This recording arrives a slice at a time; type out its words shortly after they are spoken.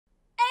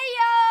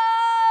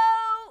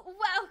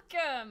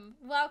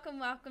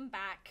Welcome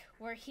back.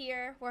 We're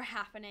here, we're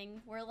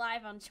happening, we're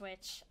live on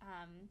Twitch,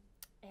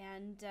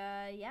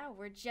 yeah,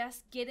 we're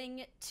just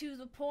getting to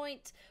the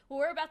point where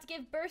we're about to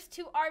give birth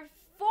to our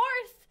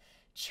 4th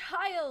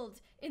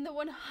child in the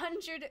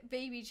 100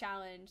 baby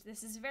challenge.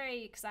 This is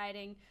very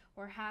exciting.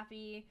 We're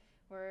happy,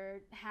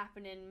 we're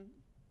happening,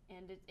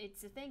 and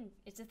it's a thing.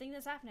 It's a thing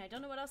that's happening. I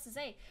don't know what else to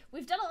say.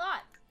 We've done a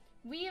lot.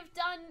 We have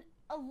done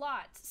a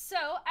lot. So,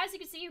 as you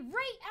can see,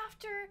 right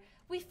after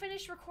we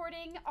finished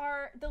recording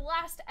the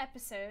last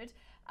episode,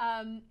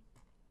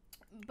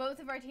 both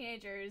of our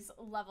teenagers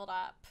leveled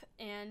up,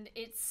 and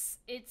it's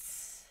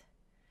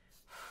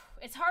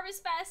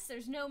Harvest Fest.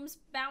 There's gnomes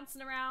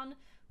bouncing around.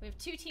 We have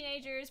 2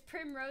 teenagers.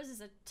 Primrose is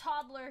a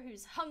toddler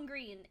who's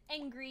hungry and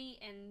angry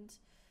and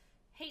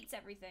hates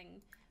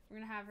everything. We're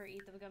gonna have her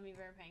eat the gummy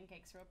bear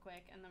pancakes real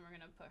quick, and then we're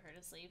gonna put her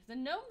to sleep. The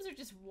gnomes are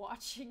just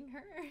watching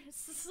her.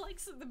 This is like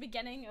the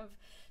beginning of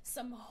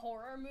some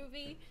horror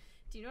movie.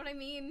 Do you know what I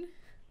mean?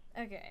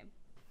 Okay.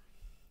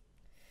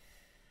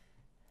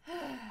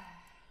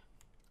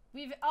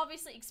 We've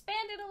obviously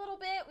expanded a little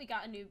bit. We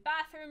got a new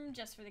bathroom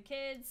just for the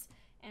kids,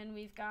 and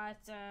we've got,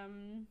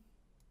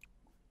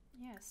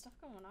 yeah, stuff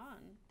going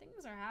on.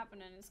 Things are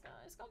happening. It's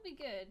gonna be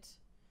good.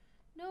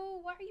 No,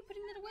 why are you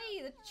putting that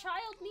away? The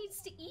child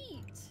needs to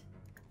eat.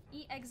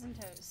 Eat eggs and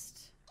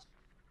toast.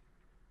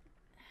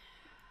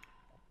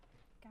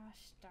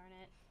 Gosh darn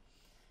it.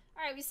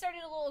 Alright, we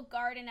started a little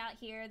garden out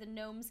here. The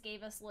gnomes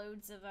gave us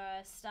loads of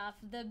stuff.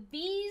 The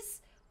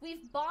bees,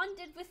 we've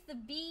bonded with the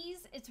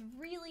bees. It's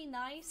really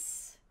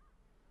nice.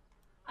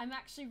 I'm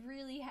actually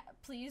really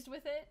pleased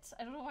with it.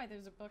 I don't know why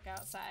there's a book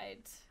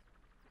outside.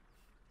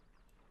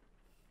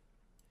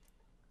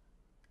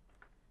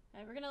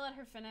 Alright, we're gonna let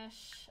her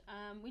finish.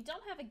 We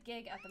don't have a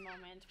gig at the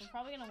moment. We're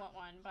probably gonna want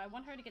one, but I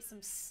want her to get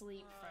some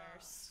sleep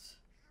first.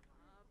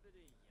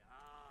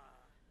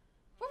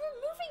 But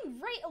we're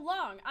moving right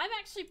along. I'm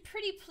actually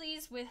pretty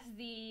pleased with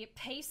the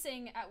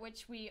pacing at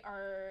which we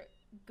are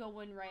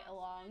going right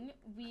along.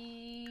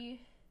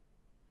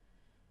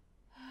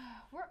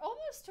 We're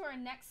almost to our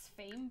next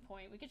fame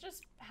point. We could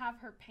just have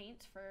her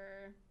paint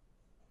for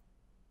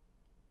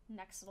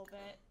next little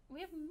bit. We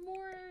have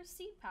more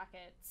seed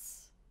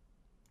packets.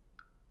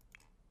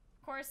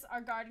 Of course, our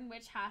garden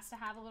witch has to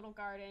have a little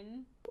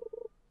garden.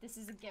 This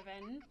is a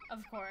given,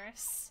 of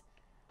course.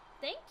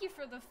 Thank you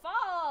for the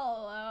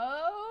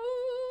follow.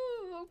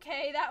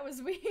 Okay, that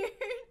was weird.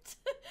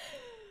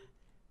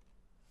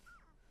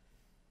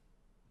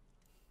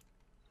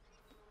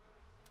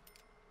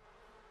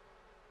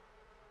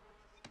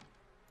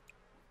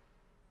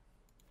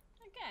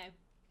 Okay.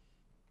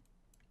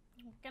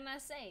 What can I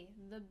say?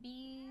 The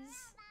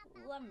bees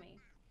love me.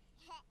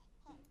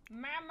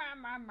 Ma ma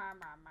ma ma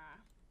ma ma.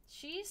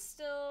 She's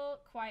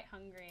still quite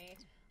hungry.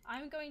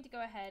 I'm going to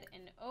go ahead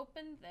and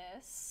open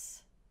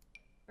this,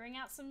 bring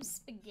out some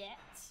spaghetti,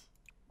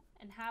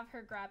 and have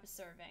her grab a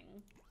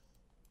serving.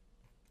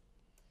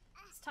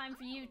 It's time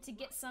for you to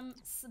get some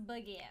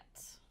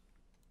spaghetti.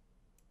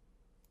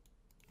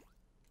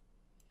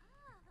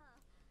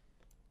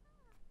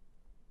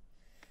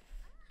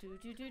 Do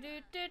do do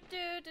do do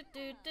do do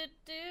do do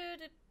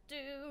do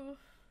do.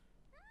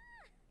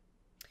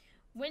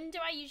 When do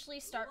I usually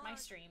start my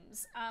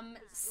streams?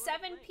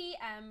 7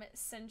 p.m.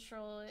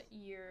 Central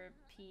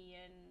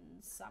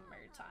European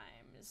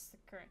Summertime is the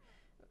current.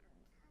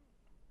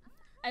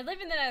 I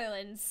live in the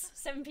Netherlands.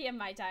 7 p.m.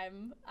 my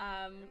time,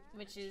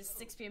 which is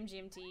 6 p.m.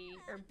 GMT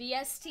or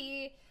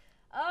BST.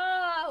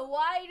 Oh,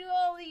 why do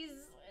all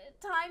these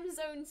time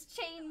zones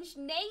change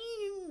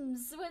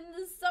names when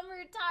the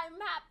summertime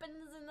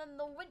happens and then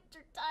the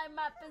winter time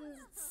happens?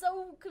 It's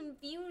so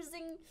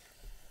confusing.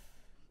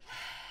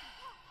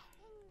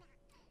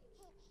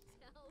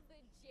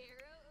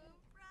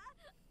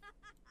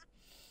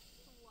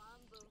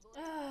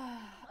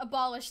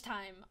 Abolish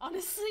time,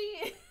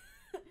 honestly.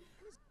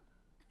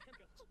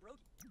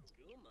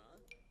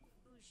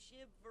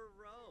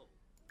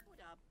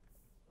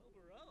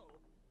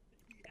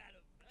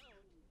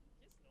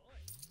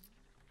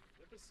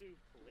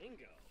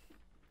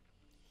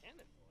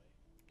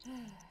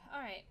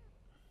 Alright.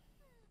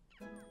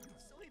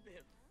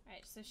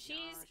 Alright, so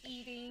she's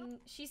eaten,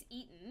 excuse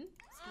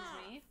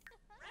me.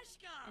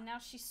 And now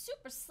she's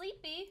super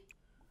sleepy.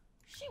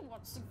 She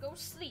wants to go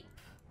sleep.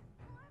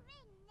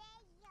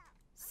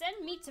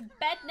 Send me to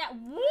bed now.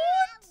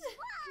 What?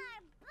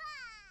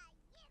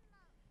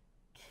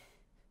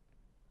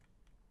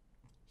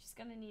 She's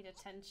gonna need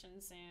attention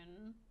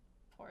soon.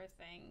 Poor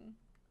thing.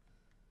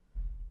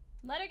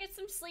 Let her get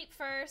some sleep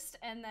first,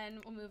 and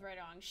then we'll move right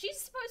on.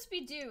 She's supposed to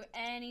be due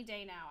any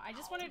day now. I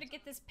just want her to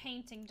get this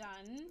painting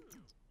done.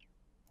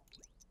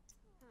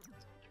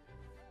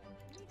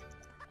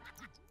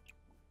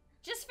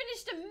 Just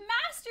finished a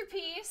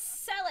masterpiece!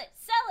 Sell it!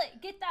 Sell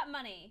it! Get that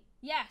money!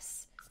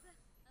 Yes!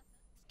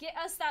 Get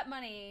us that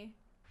money.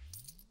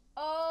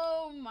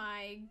 Oh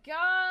my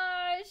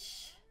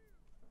gosh!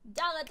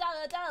 Dollar,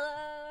 dollar,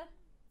 dollar!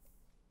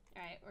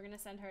 Alright, we're gonna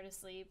send her to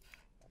sleep.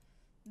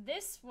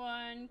 This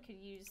one could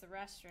use the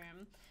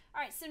restroom.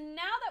 Alright, so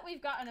now that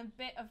we've gotten a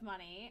bit of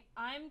money,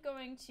 I'm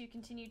going to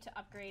continue to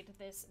upgrade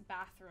this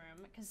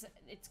bathroom, because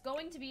it's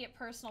going to be a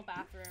personal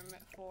bathroom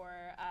for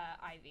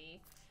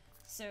Ivy.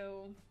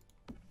 So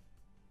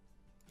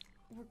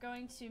we're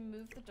going to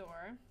move the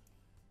door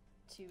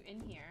to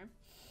in here,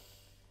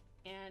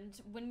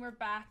 and when we're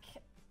back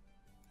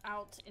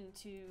out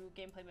into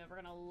gameplay mode, we're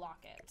gonna lock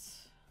it.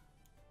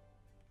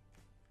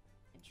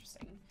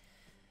 Interesting.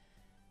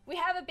 We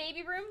have a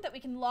baby room that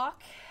we can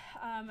lock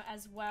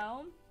as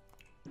well.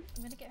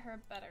 I'm gonna get her a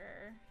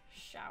better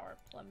shower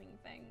plumbing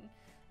thing.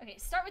 Okay,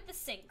 start with the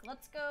sink.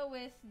 Let's go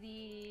with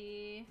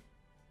the...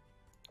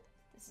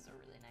 This is a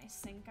really nice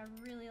sink. I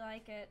really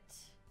like it.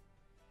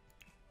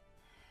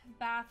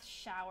 Bath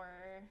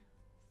shower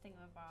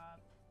thingamabob.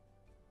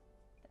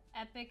 The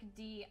epic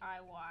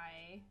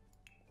DIY.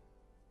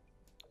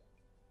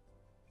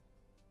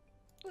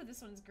 Ooh,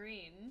 this one's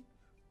green.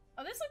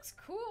 Oh, this looks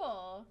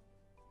cool.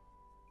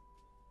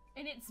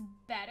 And it's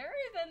better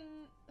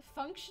than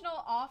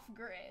functional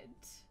off-grid.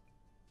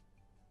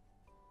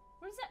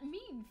 What does that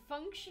mean?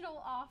 Functional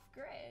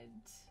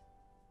off-grid.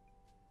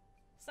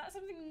 Is that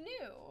something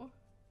new?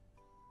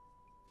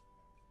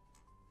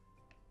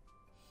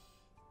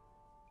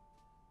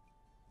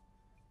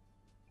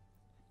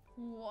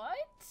 What?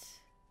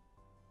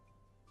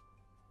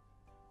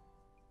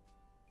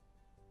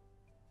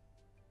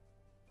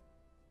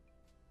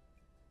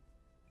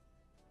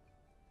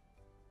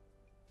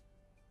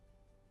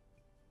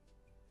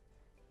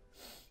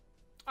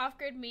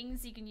 Off-grid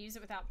means you can use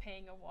it without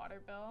paying a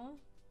water bill.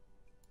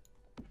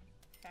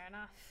 Fair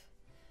enough.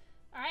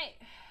 Alright,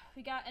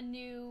 we got a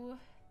new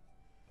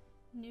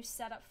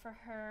setup for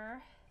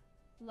her.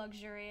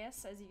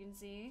 Luxurious, as you can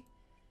see.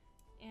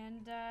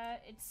 And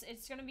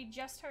it's gonna be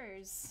just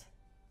hers.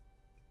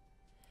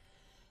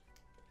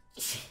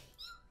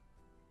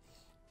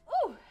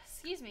 Ooh,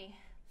 excuse me.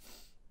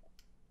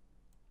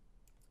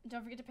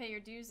 Don't forget to pay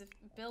your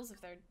bills if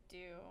they're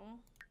due.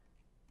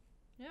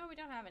 No, we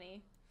don't have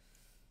any.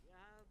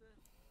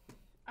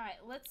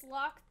 Alright, let's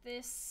lock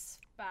this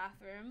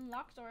bathroom.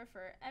 Locked door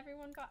for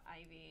everyone but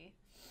Ivy.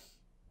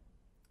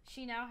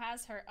 She now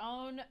has her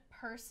own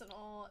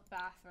personal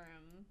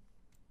bathroom.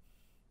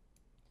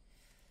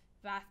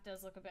 Bath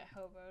does look a bit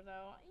hobo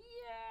though.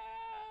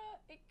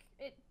 Yeah,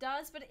 it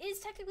does, but it is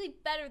technically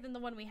better than the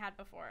one we had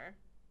before.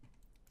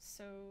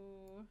 So,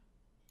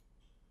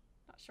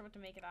 not sure what to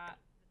make of that.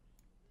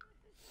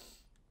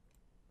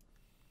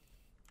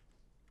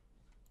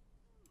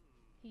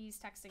 He's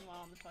texting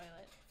while on the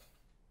toilet.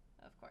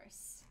 Of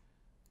course.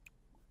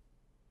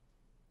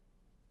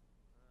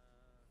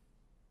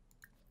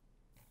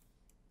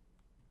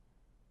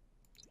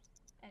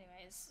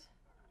 Anyways.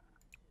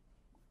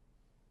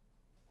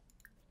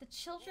 The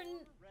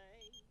children...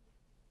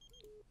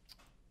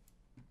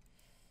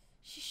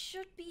 She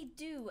should be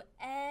due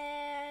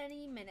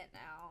any minute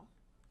now.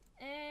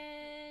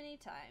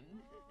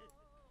 Anytime.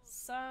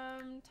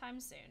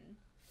 Sometime soon.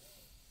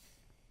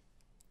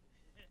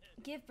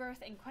 Give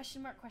birth in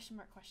question mark, question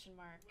mark, question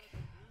mark.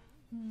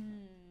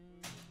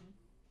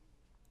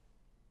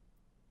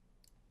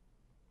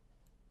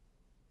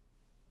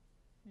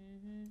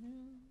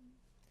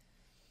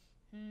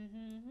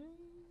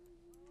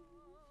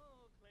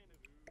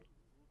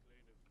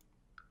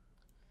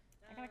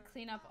 I gotta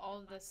clean up all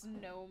of this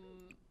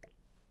gnome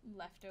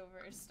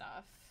leftover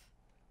stuff.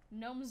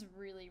 Gnomes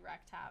really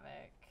wreaked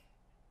havoc.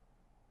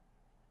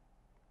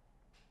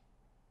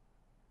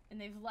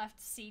 And they've left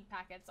seed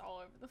packets all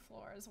over the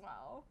floor as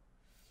well.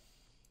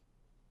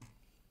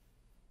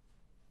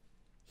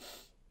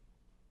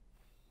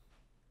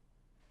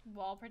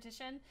 Wall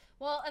partition?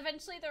 Well,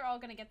 eventually they're all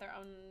gonna get their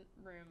own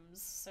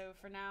rooms. So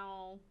for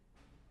now,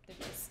 they're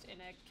just in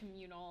a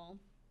communal,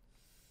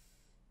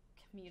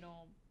 you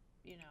know,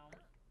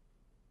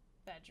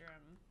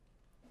 bedroom.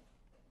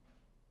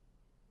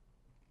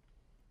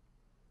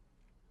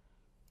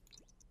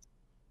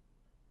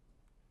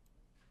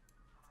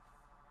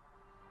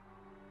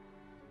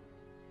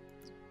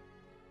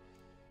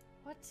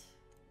 What?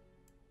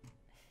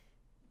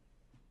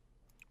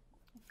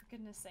 Oh, for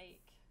goodness sake.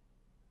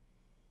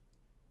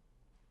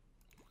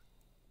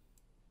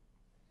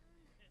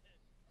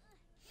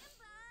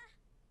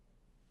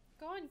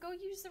 Go on, go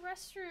use the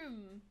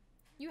restroom.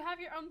 You have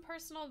your own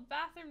personal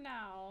bathroom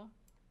now.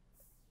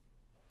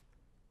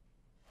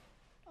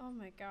 Oh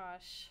my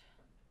gosh.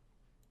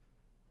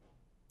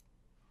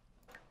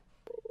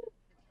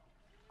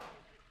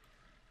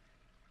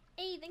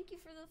 Hey, thank you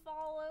for the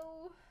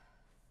follow.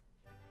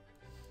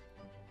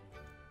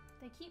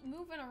 They keep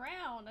moving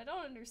around. I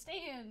don't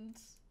understand.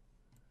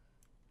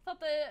 I thought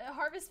the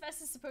Harvest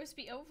Fest is supposed to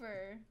be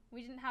over.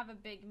 We didn't have a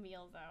big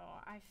meal though.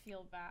 I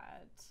feel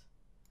bad.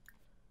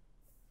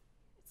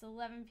 It's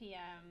 11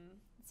 p.m.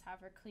 Let's have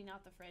her clean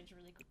out the fridge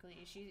really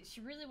quickly.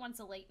 She really wants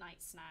a late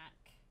night snack.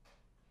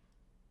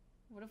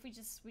 What if we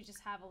just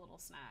have a little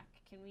snack?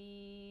 Can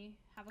we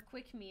have a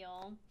quick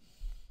meal?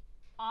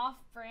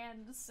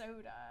 Off-brand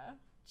soda,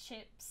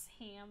 chips,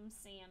 ham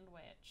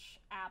sandwich,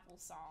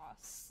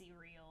 applesauce,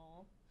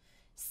 cereal.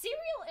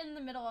 Cereal in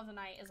the middle of the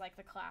night is like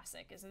the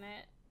classic, isn't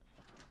it?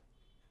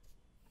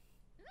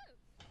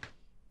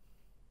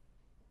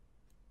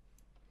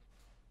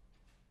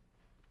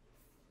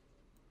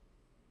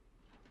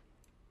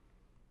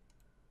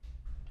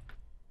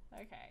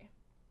 Okay.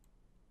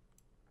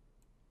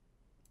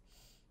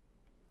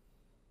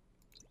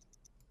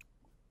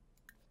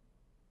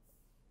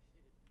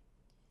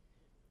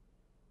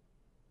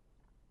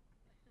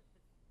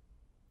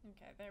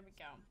 Okay, there we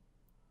go.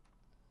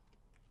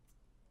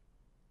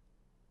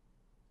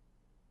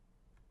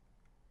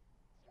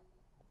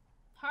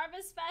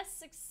 Harvest Fest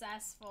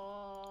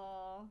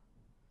successful.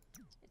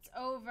 It's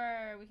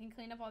over. We can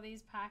clean up all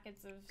these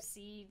packets of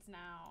seeds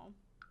now. Oh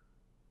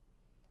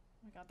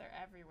my god, they're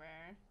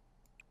everywhere.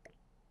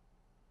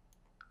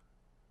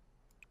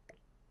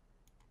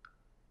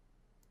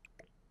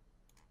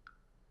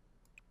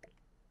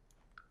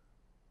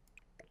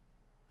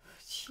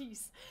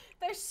 Jeez,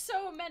 there's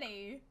so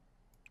many.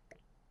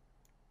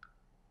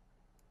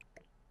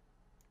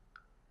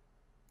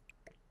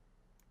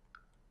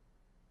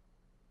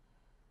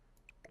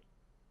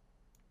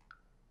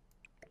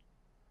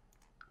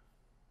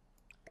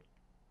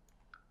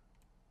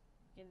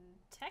 You can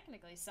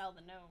technically sell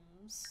the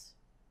gnomes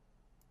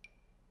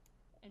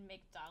and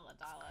make Dala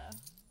Dala.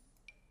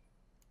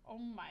 Oh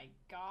my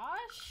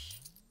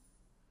gosh.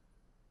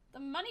 The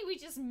money we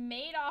just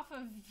made off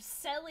of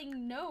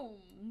selling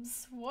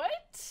gnomes.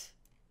 What?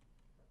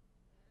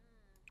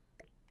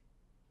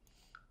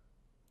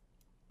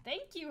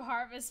 Thank you,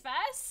 Harvest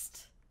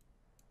Fest.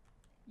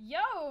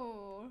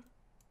 Yo.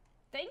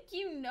 Thank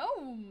you,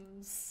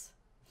 gnomes.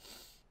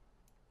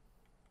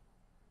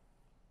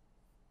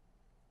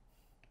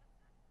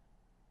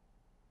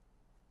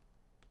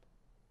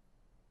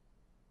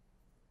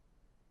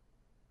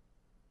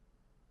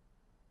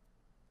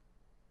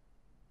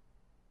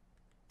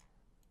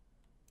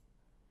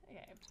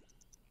 Okay.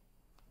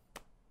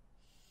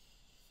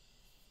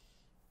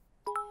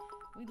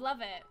 We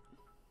love it.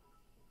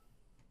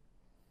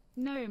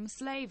 Gnome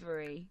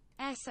slavery.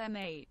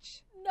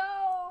 SMH.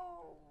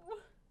 No.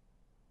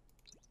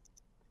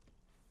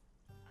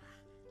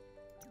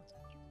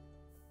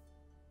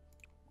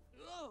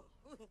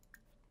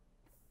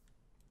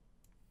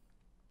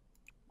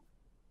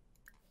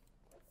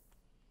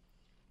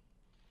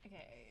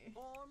 Okay.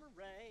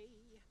 Ray.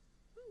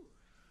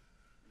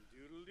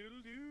 Doodle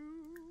doodle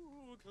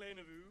doo,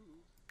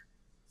 clanavoo.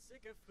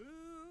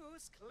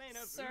 Sickafoos,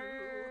 clanavoo.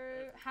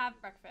 Sir, have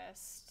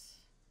breakfast.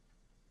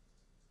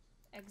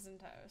 Eggs and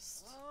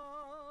toast.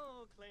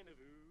 Oh,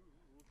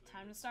 clanavoo.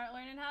 Time to start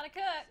learning how to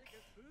cook.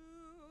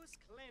 Sickafoos,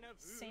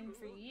 clanavoo. Same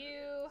for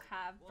you.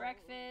 Have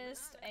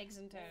breakfast, eggs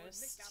and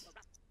toast.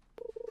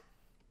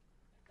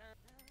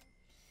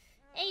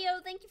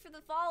 Ayo, thank you for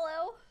the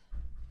follow.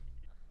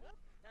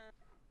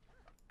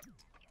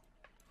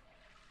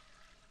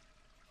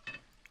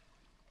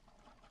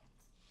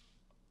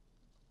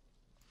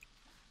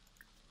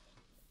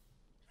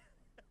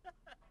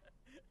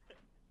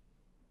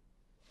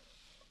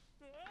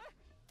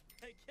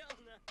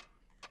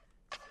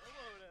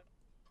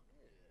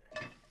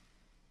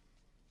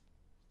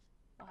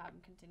 We'll have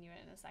him continue it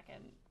in a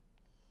second.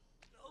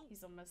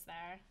 He's almost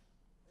there.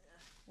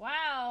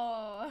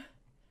 Wow!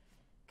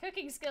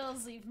 Cooking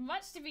skills leave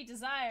much to be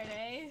desired,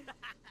 eh?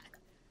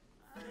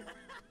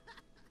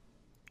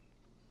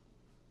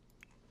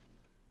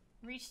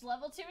 Reached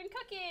level 2 in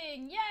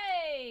cooking!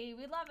 Yay!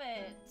 We love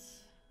it!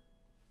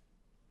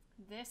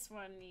 This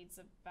one needs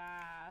a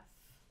bath.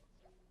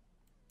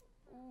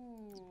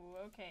 Ooh,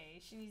 okay.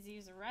 She needs to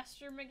use the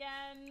restroom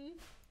again.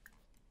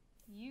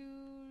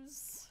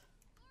 Use.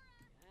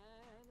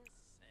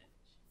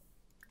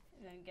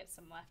 And then get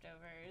some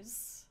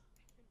leftovers.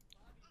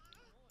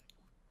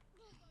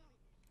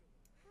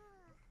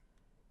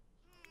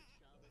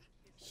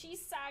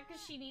 She's sad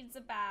because she needs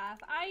a bath.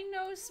 I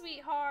know,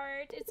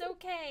 sweetheart. It's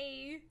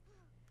okay.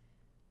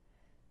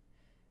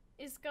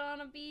 It's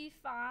gonna be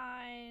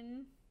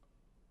fine.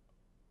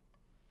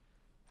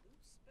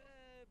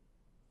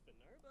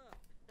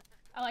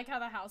 I like how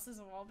the house is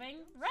evolving.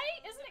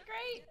 Right? Isn't it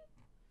great?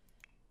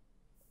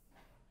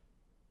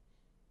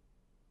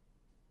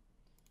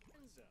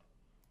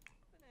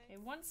 Okay,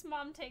 once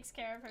Mom takes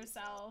care of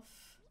herself,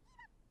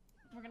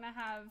 we're gonna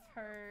have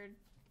her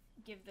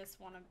give this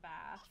one a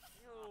bath.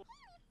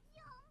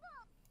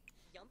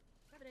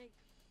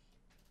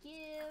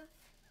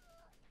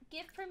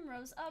 Give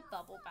Primrose a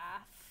bubble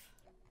bath.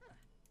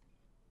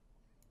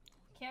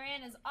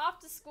 Carrie-Ann is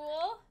off to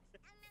school.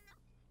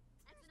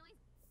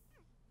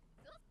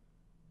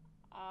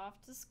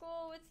 Off to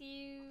school with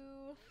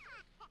you.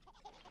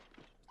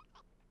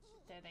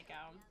 There they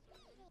go.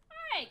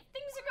 Alright,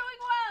 things are going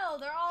well.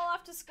 They're all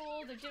off to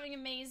school. They're doing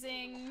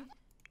amazing.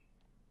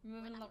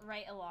 Moving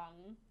right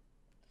along.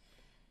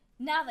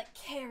 Now that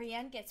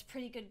Carrie-Ann gets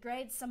pretty good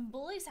grades, some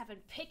bullies have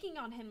been picking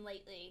on him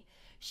lately.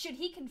 Should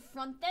he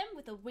confront them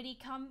with a witty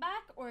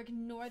comeback or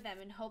ignore them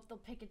and hope they'll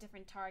pick a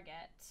different target?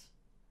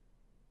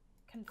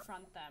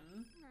 Confront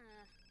them.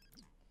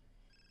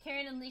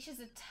 Karen unleashes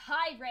a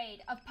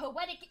tirade of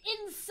poetic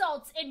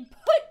insults and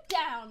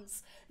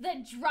put-downs,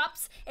 then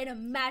drops an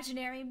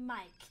imaginary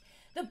mic.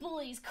 The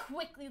bullies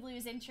quickly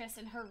lose interest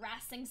in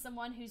harassing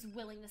someone who's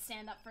willing to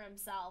stand up for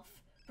himself.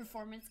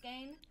 Performance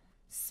gain?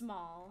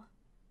 Small.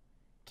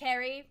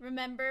 Carrie,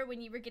 remember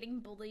when you were getting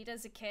bullied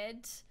as a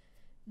kid?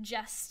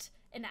 just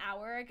an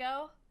hour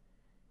ago.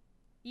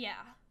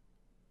 Yeah.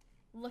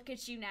 Look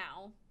at you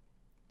now.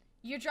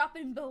 You're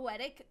dropping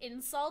poetic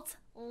insults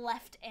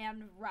left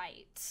and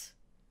right.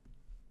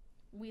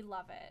 We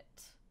love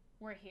it.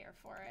 We're here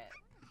for it.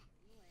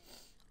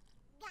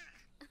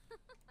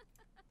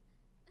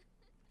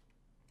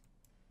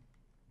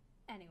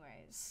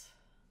 Anyways.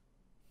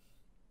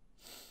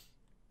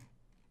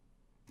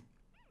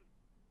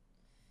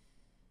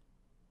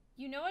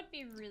 You know it'd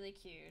be really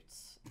cute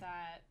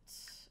that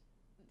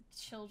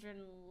children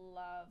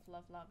love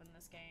in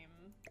this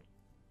game.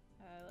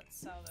 Let's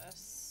sell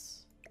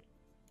this.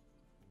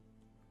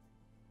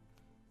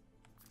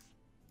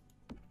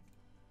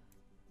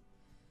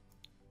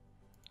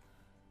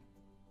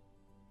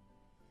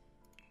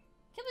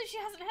 Can't believe she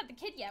hasn't had the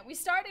kid yet. We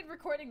started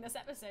recording this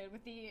episode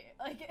with the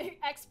like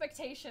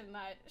expectation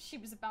that she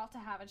was about to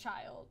have a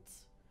child.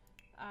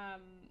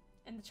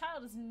 And the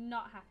child has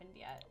not happened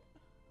yet.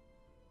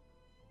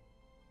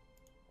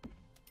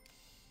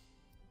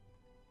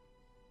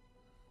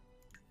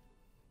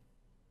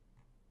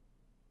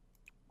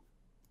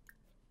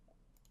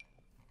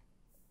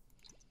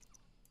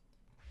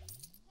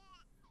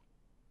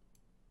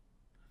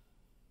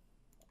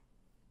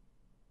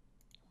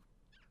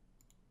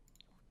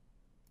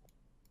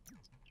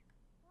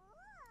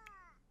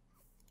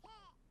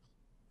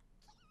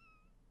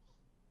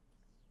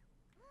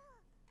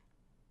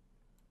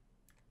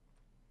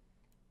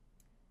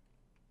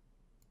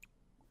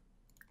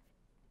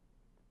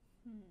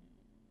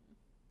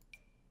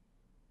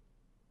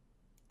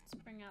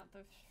 Let's bring out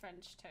the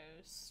French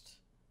toast.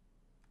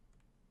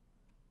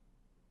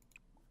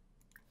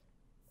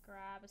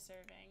 Grab a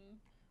serving.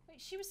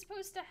 Wait, she was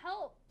supposed to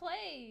help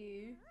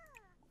play.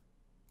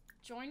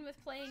 Join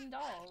with playing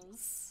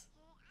dolls.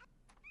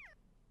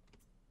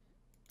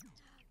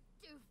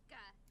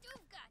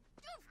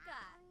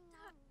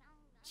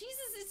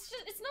 Jesus,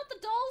 it's not the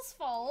doll's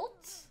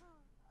fault.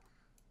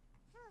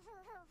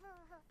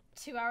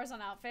 2 hours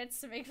on outfits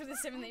to make for the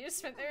sim that you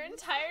spent their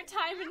entire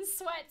time in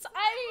sweats.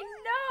 I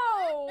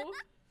know!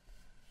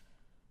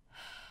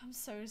 I'm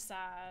so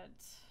sad.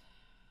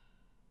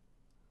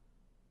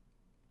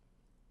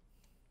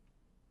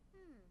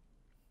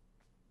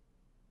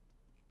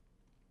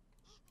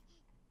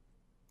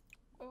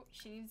 Oh,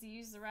 she needs to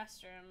use the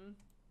restroom.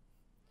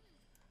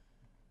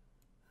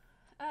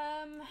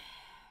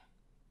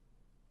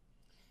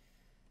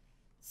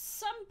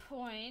 Some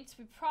point,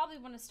 we probably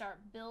want to start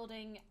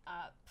building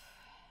up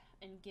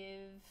and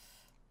give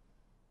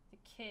the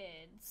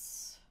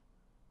kids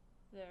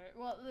their,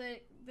 well,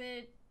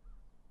 the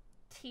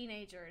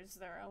teenagers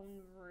their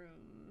own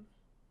room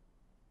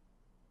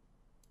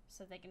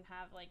so they can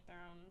have like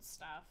their own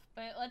stuff.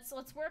 But let's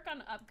work on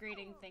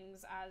upgrading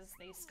things as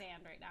they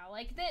stand right now.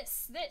 Like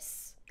this.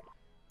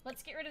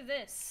 Let's get rid of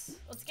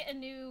this. Let's get a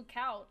new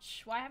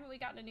couch. Why haven't we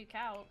gotten a new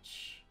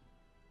couch?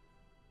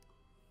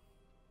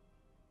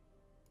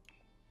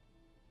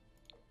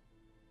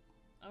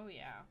 Oh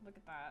yeah, look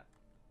at that.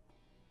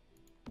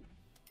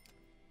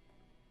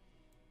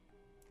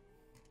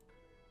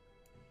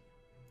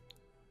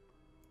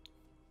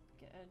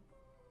 Get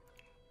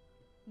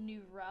a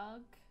new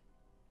rug,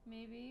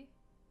 maybe?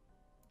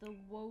 The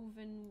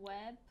woven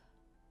web.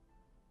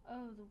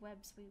 Oh, the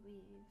webs we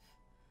weave.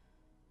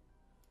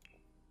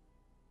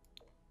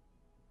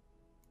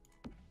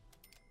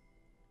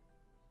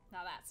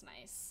 Now that's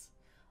nice.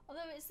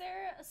 Although, is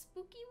there a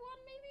spooky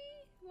one,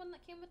 maybe? One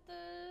that came with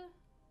the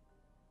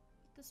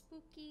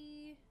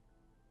spooky...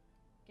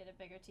 Get a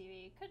bigger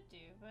TV. Could do,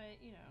 but,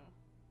 you know.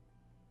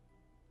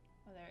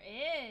 Oh, there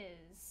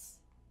is!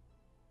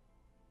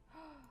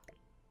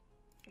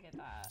 Forget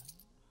that.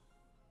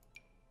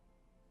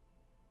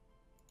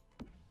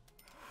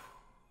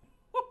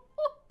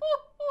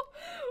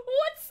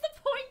 What's the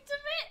point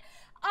of it?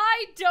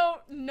 I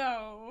don't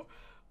know.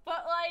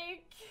 But,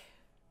 like...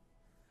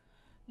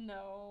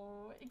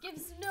 No. It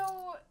gives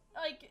no,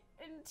 like,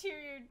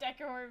 interior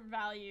decor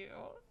value.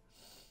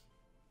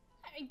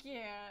 I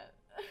can't.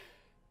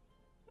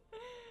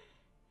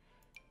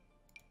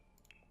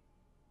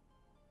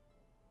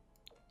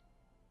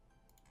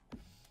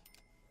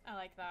 I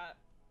like that.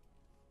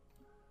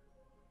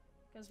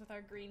 Goes with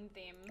our green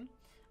theme.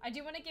 I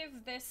do want to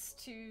give this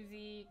to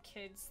the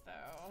kids,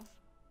 though.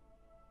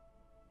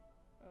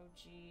 Oh,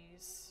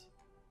 jeez.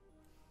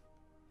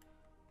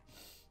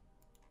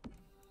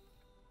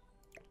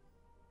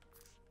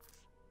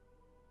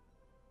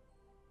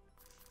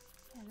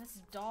 Man,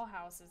 this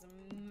dollhouse is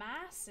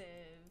massive.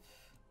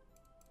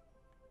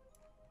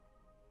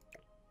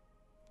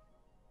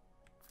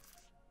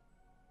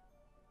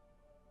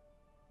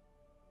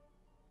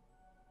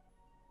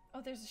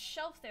 Oh, there's a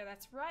shelf there,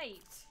 that's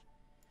right.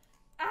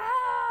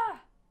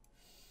 Ah!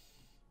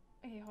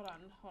 Okay, hold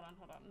on.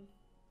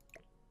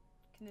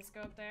 Can this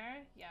go up there?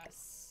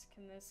 Yes.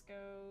 Can this go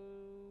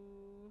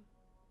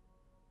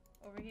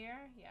over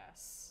here?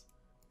 Yes.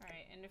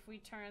 Alright, and if we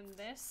turn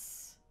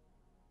this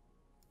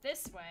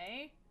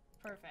way,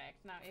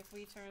 perfect. Now if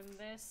we turn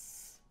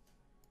this,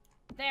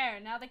 there,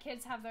 now the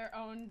kids have their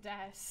own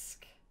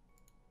desk.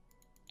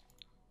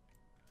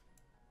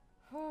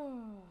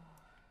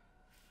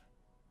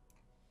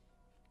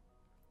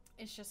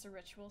 It's just a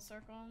ritual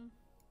circle.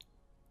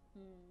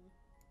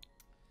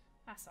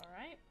 That's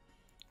alright.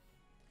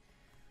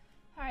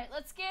 Alright,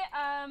 let's get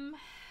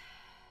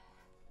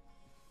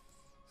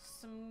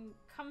some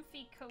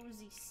comfy,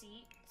 cozy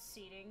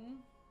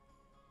seating.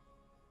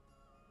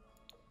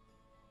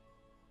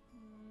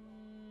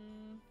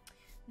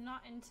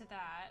 Not into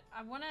that.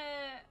 I wanna...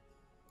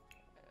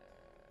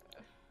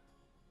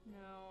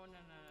 No.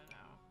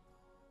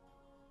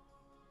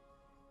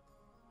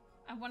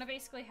 I wanna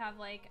basically have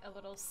like a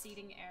little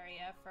seating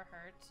area for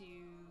her to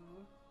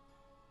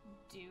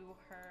do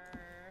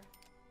her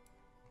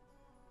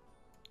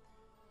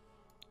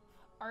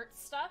art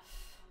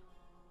stuff.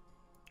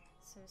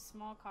 So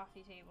small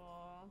coffee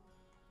table,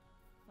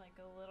 like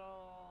a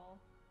little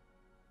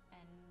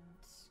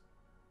end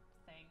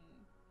thing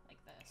like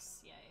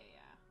this. Yeah.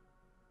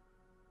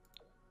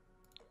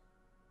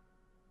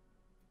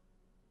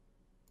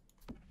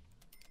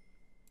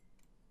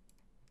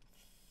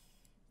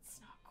 It's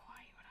not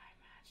quite what I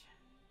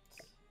imagined.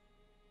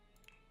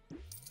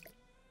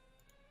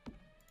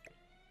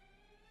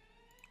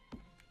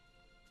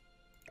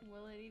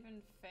 Will it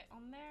even fit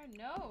on there?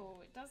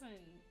 No, it doesn't.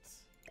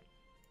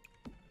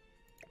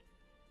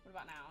 What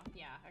about now?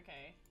 Yeah,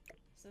 okay.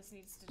 So this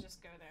needs to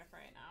just go there for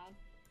right now.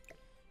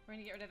 We're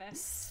gonna get rid of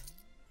this.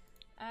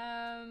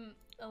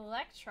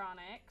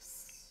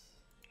 Electronics.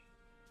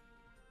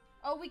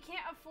 Oh, we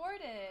can't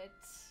afford it.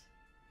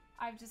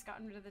 I've just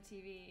gotten rid of the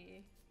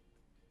TV.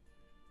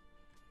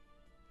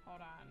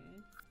 Hold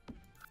on.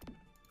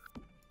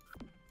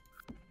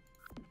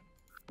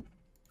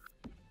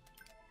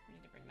 We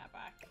need to bring that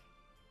back.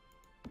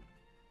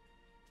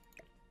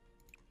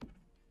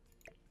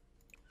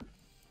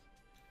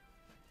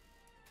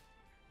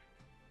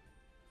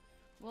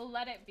 We'll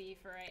let it be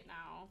for right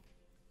now.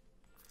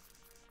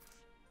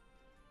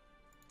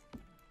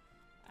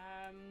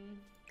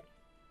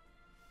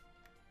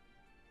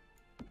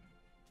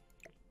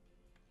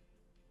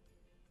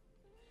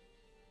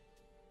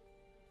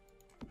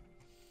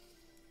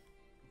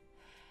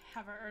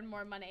 Have her earn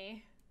more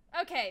money.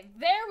 Okay,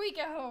 there we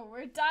go.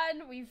 We're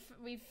done. We've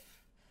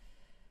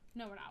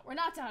No, we're not. We're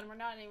not done. We're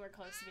not anywhere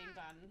close to being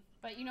done.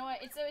 But you know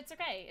what? It's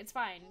okay. It's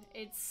fine.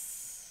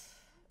 It's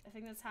a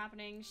thing that's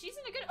happening. She's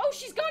in a good... Oh,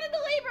 she's gone into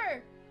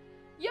labor!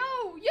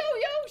 Yo!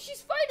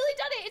 She's finally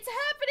done it! It's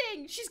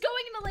happening! She's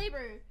going into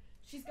labor!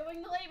 She's going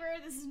into labor.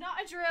 This is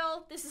not a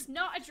drill. This is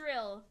not a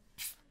drill.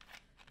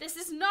 This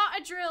is not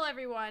a drill,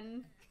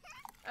 everyone.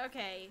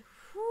 Okay.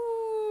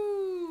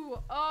 Whew.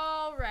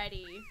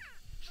 Alrighty.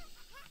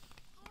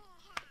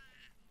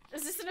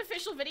 Is this an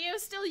official video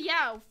still?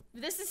 Yeah,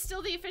 this is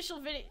still the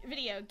official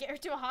video. Get her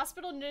to a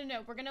hospital?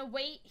 No. We're gonna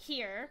wait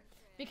here.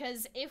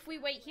 Because if we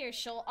wait here,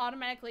 she'll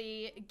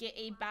automatically get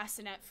a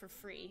bassinet for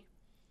free.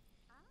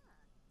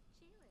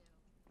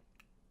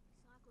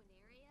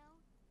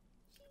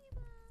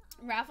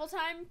 Raffle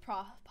time?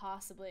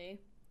 Possibly.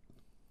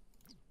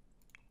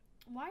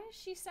 Why is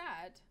she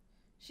sad?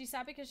 She's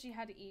sad because she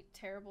had to eat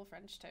terrible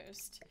French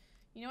toast.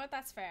 You know what?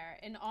 That's fair.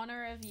 In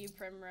honor of you,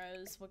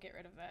 Primrose, we'll get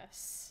rid of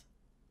this.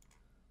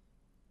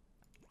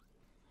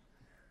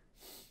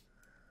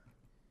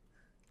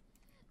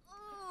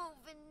 Oh,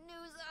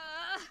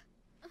 Venusa!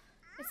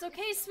 It's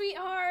okay,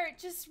 sweetheart.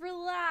 Just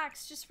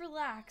relax. Just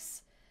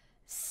relax.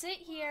 Sit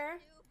here.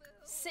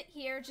 Sit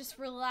here. Just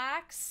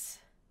relax.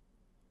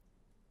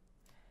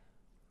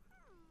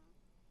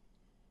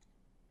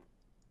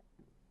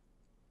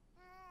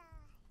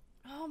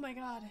 Oh my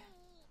god.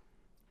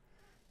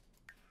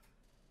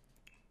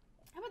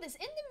 How about this?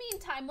 In the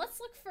meantime, let's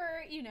look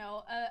for, you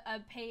know, a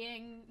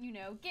paying, you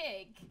know,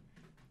 gig.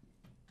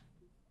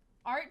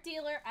 Art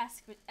dealer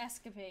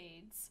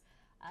escapades.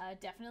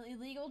 Definitely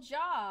legal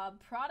job.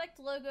 Product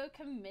logo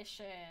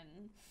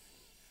commission.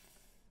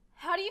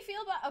 How do you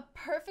feel about a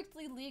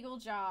perfectly legal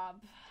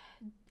job?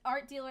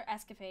 Art dealer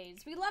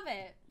escapades. We love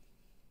it.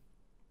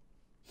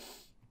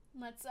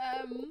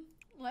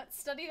 Let's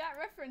study that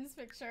reference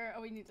picture.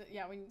 Oh, we need to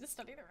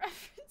study the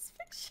reference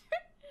picture.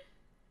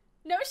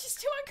 No, she's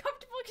too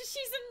uncomfortable because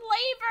she's in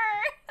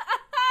labor.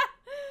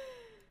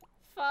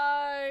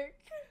 Fuck.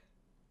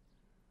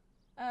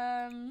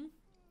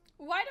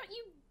 Why don't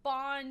you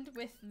bond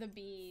with the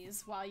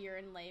bees while you're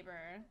in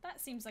labor? That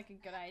seems like a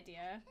good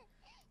idea.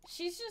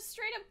 She's just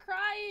straight up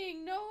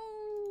crying.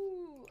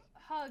 No.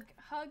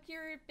 Hug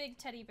your big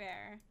teddy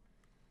bear.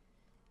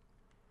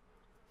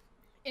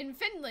 In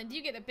Finland,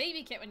 you get a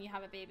baby kit when you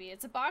have a baby.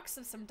 It's a box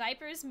of some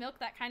diapers, milk,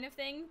 that kind of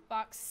thing.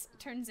 Box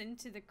turns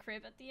into the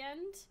crib at the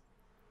end.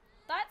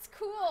 That's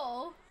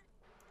cool.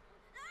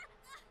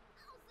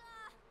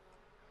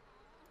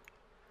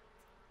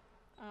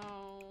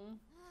 Oh.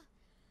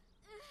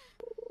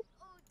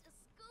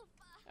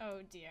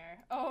 Oh dear.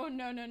 Oh,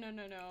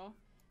 no.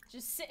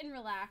 Just sit and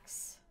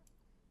relax.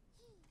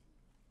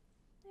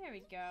 There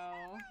we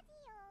go.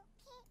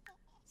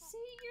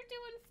 See, you're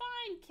doing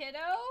fine,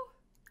 kiddo.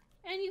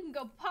 And you can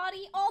go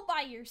potty all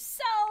by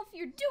yourself.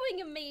 You're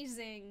doing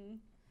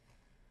amazing.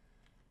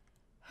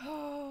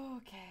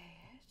 Okay.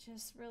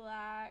 Just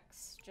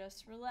relax.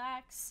 Just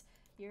relax.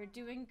 You're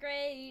doing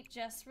great.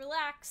 Just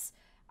relax.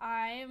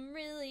 I'm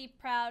really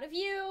proud of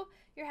you.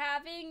 You're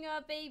having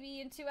a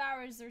baby in 2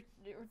 hours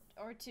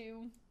or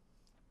two.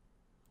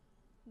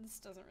 This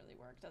doesn't really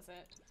work, does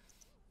it?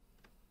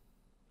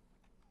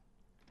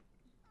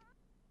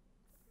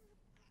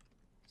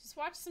 Just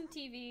watch some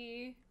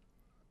TV.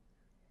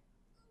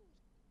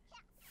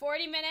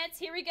 40 minutes.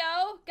 Here we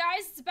go.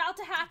 Guys, it's about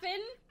to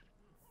happen.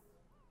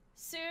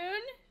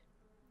 Soon.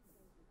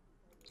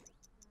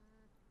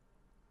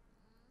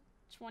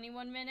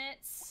 21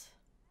 minutes.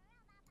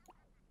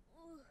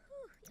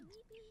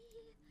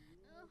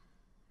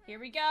 Here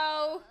we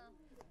go.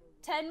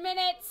 10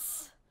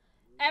 minutes.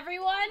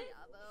 Everyone,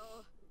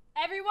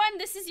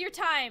 this is your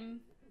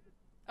time.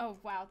 Oh,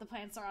 wow, the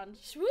plants are on.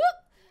 Swoop.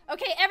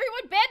 Okay,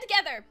 everyone, band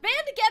together.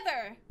 Band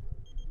together.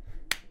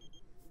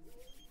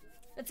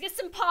 Let's get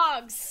some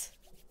pogs.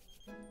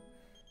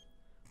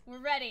 We're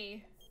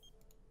ready.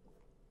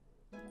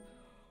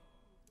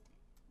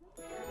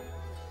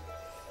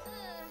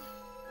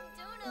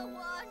 Don't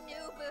want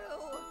Nubu.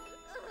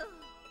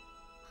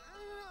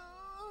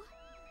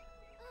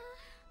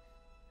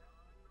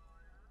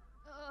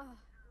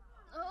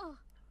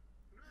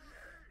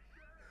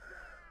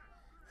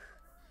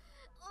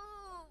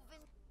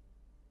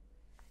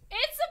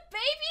 It's a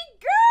baby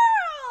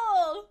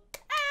girl!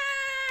 Hey!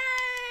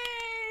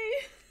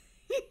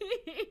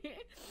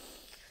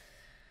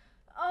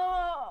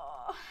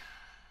 Oh.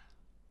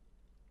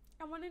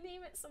 I want to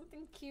name it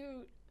something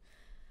cute.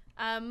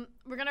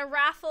 We're gonna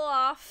raffle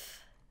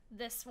off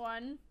this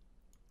one.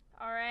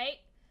 Alright.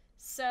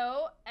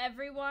 So,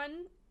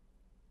 everyone,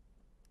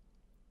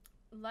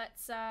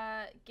 let's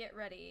get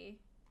ready.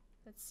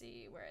 Let's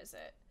see, where is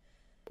it?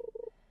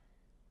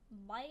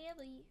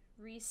 Miley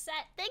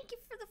reset. Thank you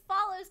for the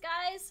follows,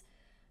 guys.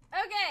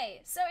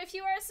 Okay, so if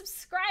you are a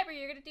subscriber,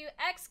 you're gonna do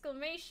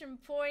exclamation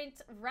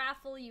point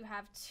raffle. You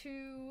have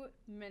 2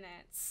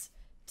 minutes.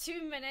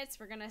 2 minutes.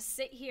 We're gonna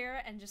sit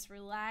here and just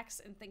relax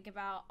and think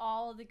about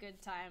all the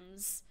good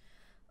times.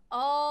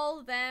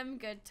 All them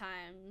good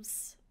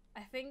times.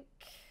 I think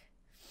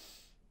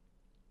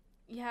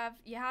you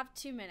have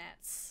 2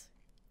 minutes.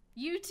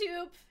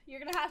 YouTube,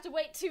 you're gonna have to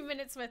wait 2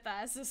 minutes with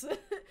us. Come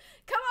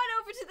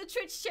on over to the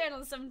Twitch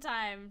channel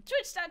sometime.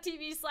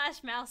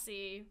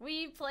 Twitch.tv/Mousie.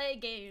 We play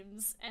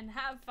games and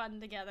have fun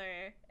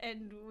together,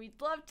 and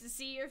we'd love to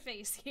see your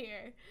face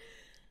here.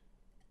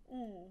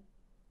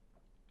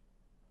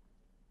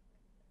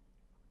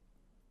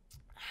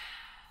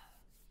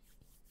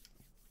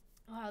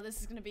 Wow, this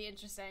is gonna be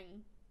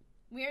interesting.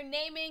 We are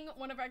naming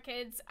one of our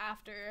kids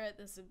after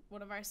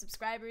one of our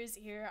subscribers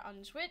here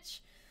on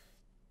Twitch.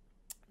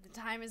 The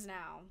time is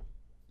now.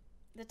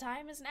 The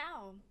time is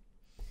now.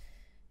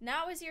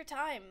 Now is your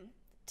time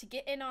to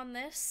get in on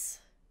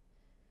this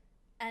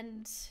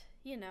and,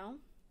 you know.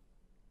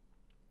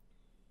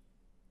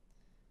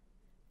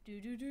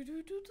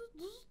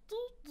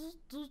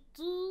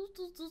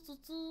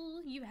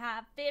 You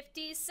have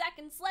 50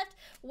 seconds left.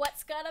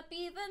 What's gonna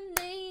be the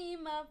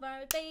name of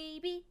our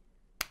baby?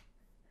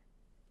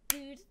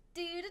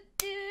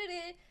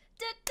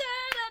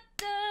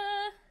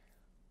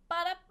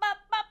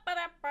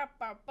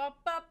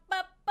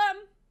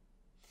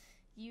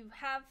 You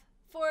have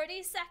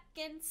 40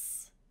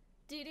 seconds.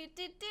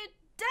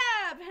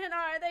 Dab!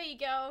 Hanar, there you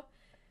go.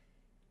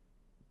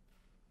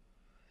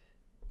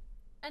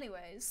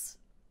 Anyways,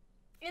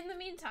 in the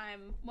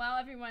meantime, while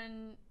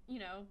everyone, you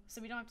know,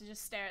 so we don't have to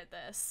just stare at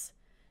this,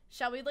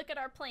 shall we look at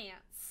our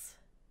plants?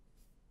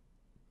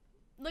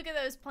 Look at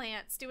those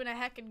plants doing a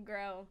heckin'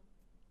 grow.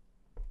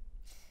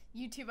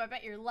 YouTube, I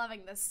bet you're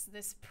loving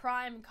this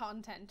prime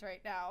content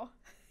right now.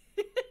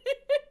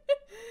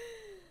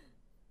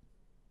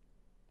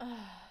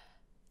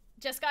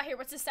 Just got here.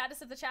 What's the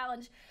status of the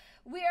challenge?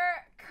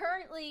 We're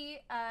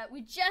currently,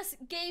 we just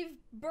gave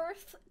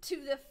birth to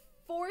the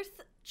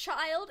 4th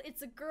child.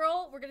 It's a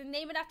girl. We're gonna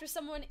name it after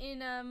someone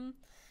in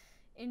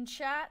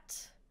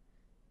chat.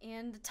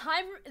 And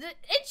the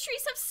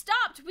entries have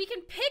stopped. We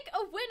can pick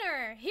a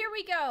winner. Here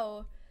we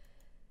go.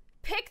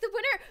 Pick the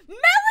winner.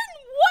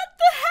 Melon, what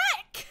the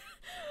heck?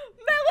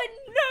 Melon,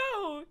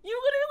 no.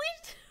 You literally,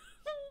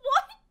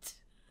 what?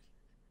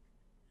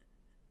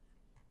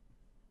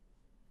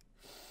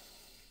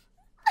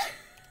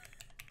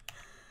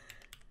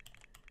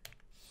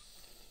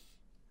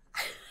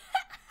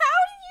 How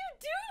do you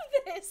do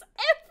this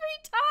every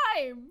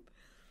time?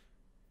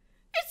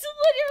 It's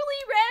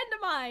literally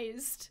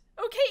randomized.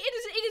 Okay, it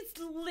is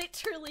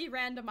literally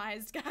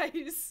randomized,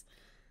 guys.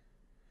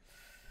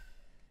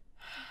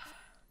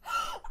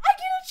 I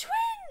get a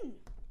twin!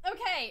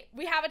 Okay,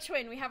 we have a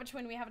twin, we have a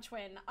twin, we have a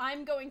twin.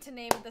 I'm going to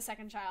name the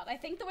second child. I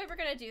think the way we're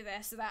gonna do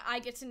this, so that I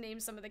get to name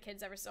some of the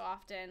kids ever so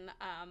often,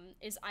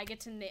 is I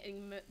get to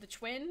name the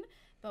twin,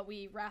 but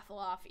we raffle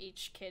off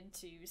each kid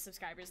to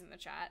subscribers in the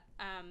chat.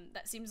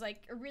 That seems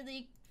like a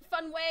really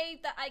fun way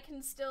that I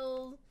can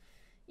still,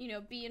 you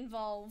know, be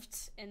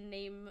involved and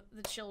name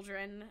the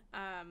children.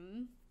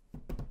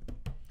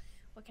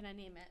 What can I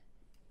name it?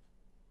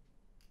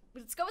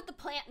 let's go with the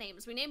plant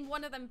names. We named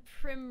one of them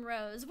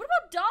Primrose. What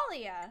about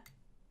Dahlia?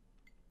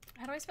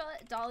 How do I spell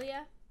it?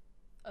 Dahlia?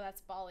 Oh,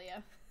 that's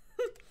Balia.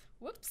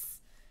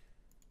 Whoops.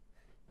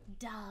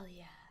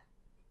 Dahlia.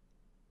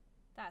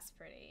 That's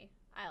pretty.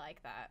 I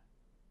like that.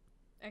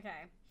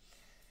 Okay.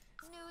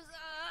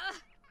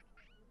 Snooza.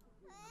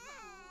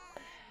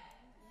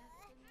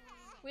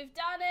 We've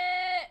done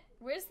it!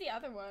 Where's the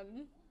other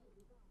one?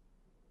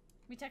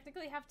 We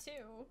technically have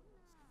two.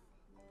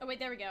 Oh wait,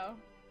 there we go.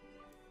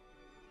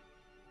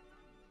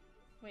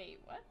 Wait,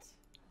 what?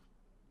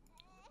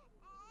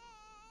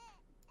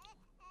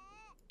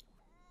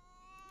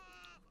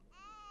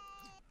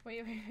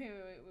 Wait,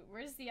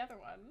 where's the other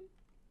one?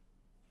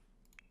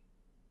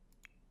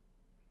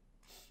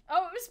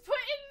 Oh, it was put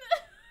in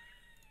the...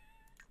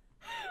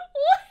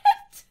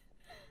 What?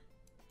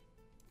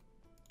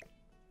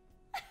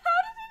 How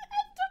did it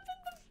end up in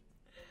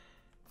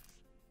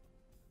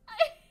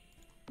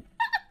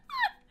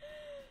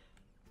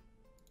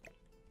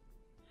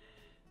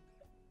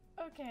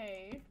the...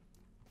 Okay.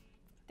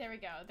 There we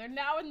go. They're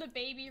now in the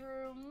baby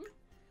room.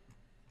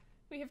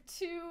 We have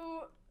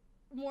two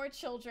more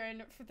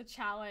children for the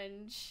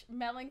challenge.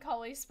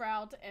 Melancholy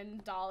Sprout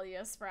and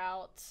Dahlia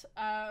Sprout.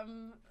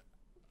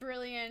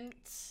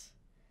 Brilliant.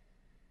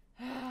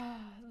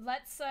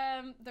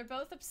 They're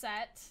both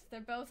upset.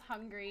 They're both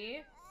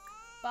hungry.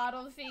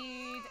 Bottle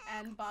feed,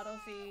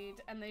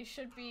 and they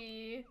should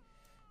be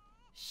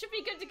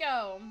good to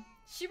go.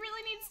 She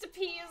really needs to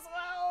pee as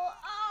well.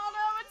 Oh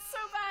no, it's so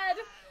bad.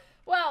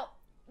 Well,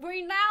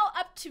 we're now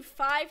up to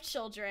 5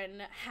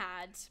 children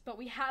but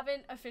we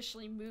haven't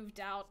officially moved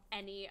out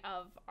any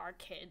of our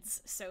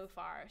kids so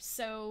far.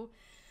 So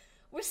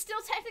we're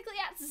still technically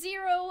at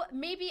 0.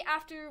 Maybe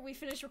after we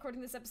finish recording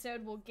this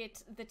episode, we'll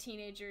get the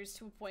teenagers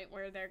to a point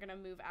where they're gonna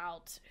move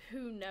out.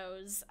 Who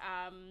knows?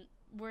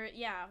 We're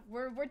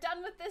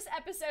done with this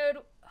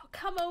episode.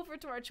 Come over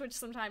to our Twitch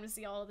sometime to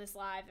see all of this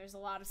live. There's a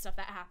lot of stuff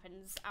that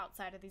happens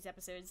outside of these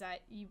episodes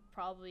that you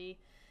probably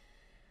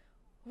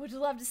would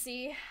love to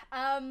see.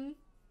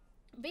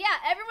 But yeah,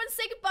 everyone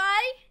say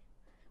goodbye.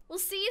 We'll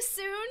see you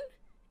soon.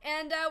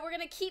 And we're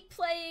gonna keep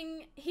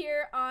playing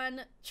here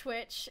on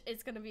Twitch.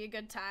 It's gonna be a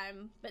good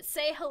time. But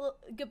say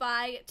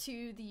goodbye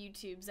to the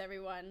YouTubes,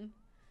 everyone.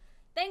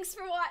 Thanks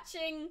for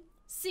watching.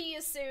 See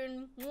you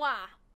soon. Mwah.